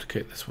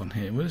duplicate this one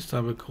here. This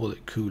time we'll call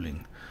it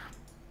cooling.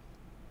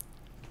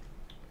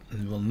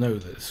 And we'll know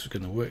that this is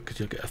going to work because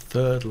you'll get a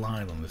third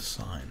line on this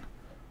sign.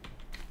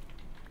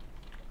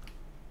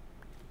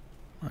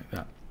 Like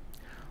that.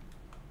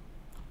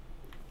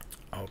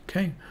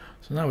 Okay,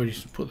 so now we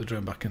just put the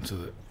drone back into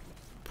the,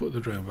 put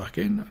the drone back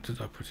in.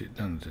 Did I put it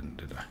down? Didn't,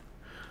 did I?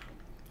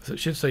 So it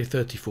should say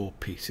 34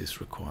 pieces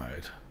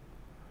required.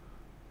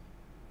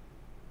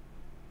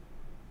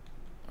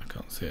 I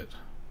can't see it.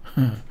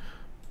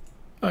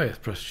 Oh yes,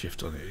 press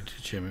shift on it. It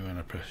did show me when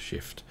I press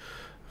shift.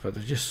 In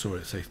fact, I just saw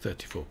it say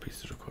 34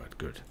 pieces required.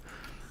 Good.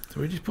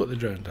 So we just put the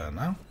drone down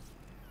now.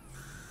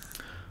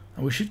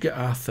 And we should get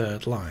our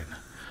third line.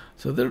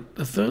 So the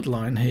third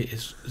line here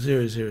is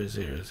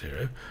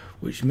 0000,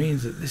 which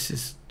means that this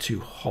is too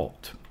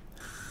hot.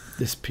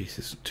 This piece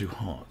is too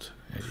hot.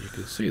 As you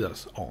can see,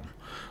 that's on.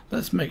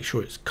 Let's make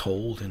sure it's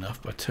cold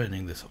enough by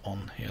turning this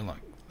on here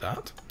like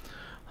that.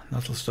 And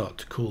that'll start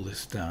to cool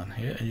this down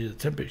here. And the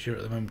temperature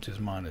at the moment is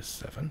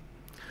 -7.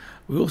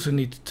 We also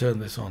need to turn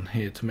this on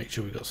here to make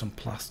sure we've got some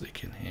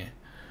plastic in here.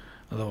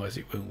 Otherwise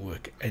it won't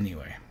work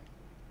anyway.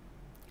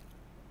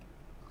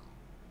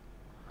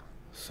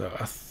 So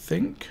I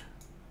think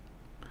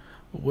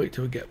we'll wait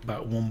till we get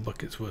about 1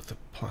 bucket's worth of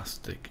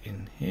plastic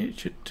in here. It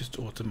should just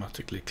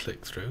automatically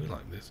click through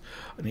like this,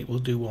 and it will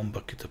do 1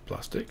 bucket of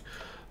plastic.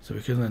 So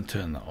we can then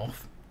turn that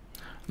off.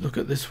 Look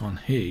at this one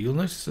here. You'll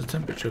notice the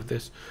temperature of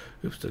this,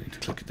 oops, don't need to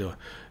click it there,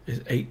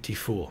 is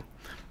 84.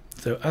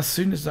 So as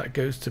soon as that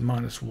goes to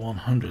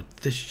 -100,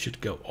 this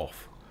should go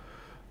off.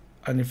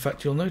 And in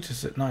fact, you'll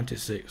notice that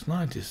 96,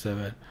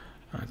 97,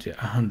 90,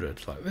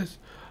 100 like this,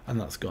 and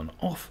that's gone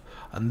off.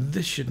 And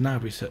this should now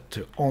be set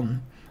to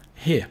on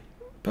here.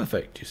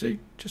 Perfect, you see,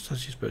 just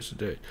as you're supposed to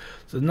do it.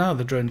 So now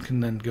the drone can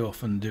then go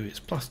off and do its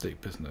plastic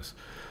business.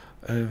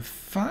 In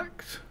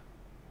fact,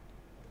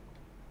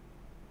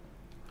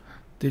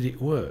 did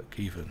it work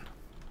even?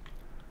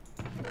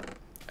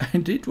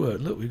 It did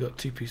work. Look, we've got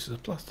 2 pieces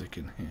of plastic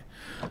in here.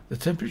 The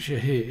temperature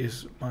here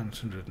is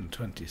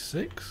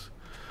 -126,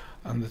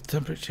 and the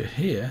temperature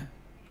here,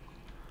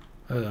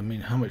 I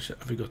mean, how much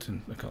have we got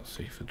in? I can't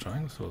see for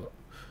drying. So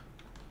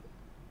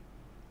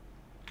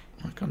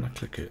why can't I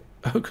click it?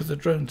 Oh, because the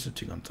drone's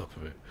sitting on top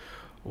of it.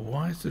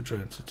 Why is the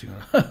drone sitting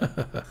on?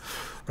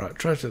 Right,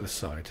 try to the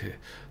side here.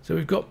 So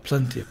we've got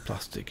plenty of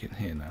plastic in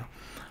here now.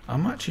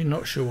 I'm actually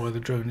not sure why the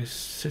drone is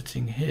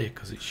sitting here,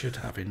 because it should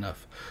have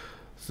enough.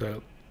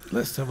 So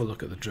let's have a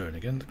look at the drone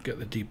again, get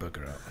the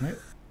debugger out on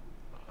it.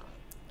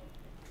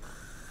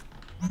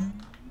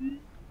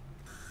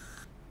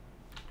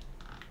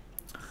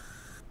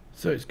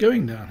 So it's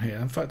going down here.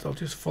 In fact, I'll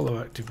just follow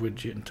active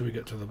widget until we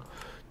get to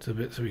the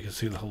bit so we can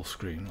see the whole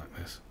screen like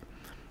this.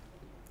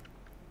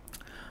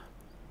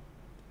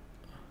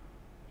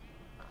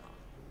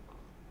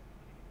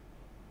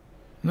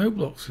 No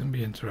blocks can be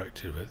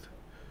interacted with.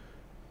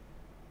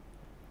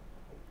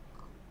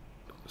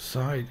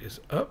 Side is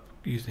up,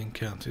 using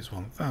count is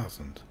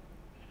 1000.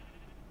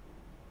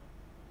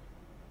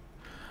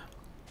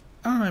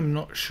 I'm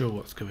not sure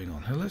what's going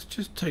on here. Let's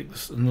just take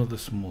this another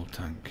small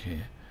tank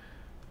here.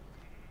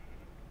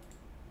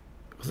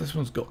 Because this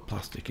one's got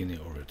plastic in it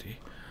already.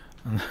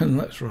 And then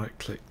let's right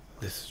click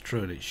this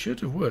drone. It should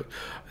have worked.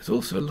 It's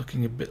also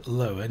looking a bit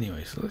low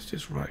anyway, so let's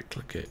just right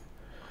click it.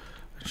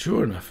 And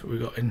sure enough, we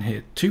got in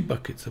here 2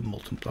 buckets of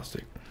molten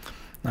plastic.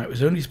 Now it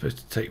was only supposed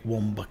to take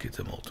 1 bucket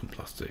of molten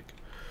plastic.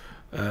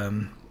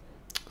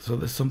 So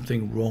there's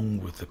something wrong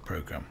with the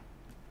program.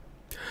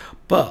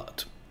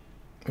 But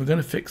we're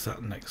going to fix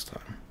that next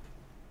time.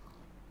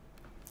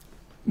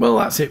 Well,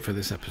 that's it for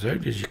this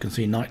episode. As you can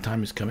see,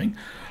 nighttime is coming.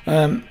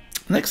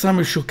 Next time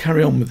we shall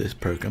carry on with this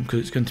program, because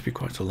it's going to be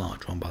quite a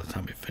large one by the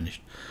time we've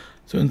finished.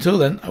 So until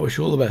then, I wish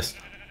you all the best.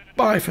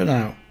 Bye for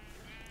now.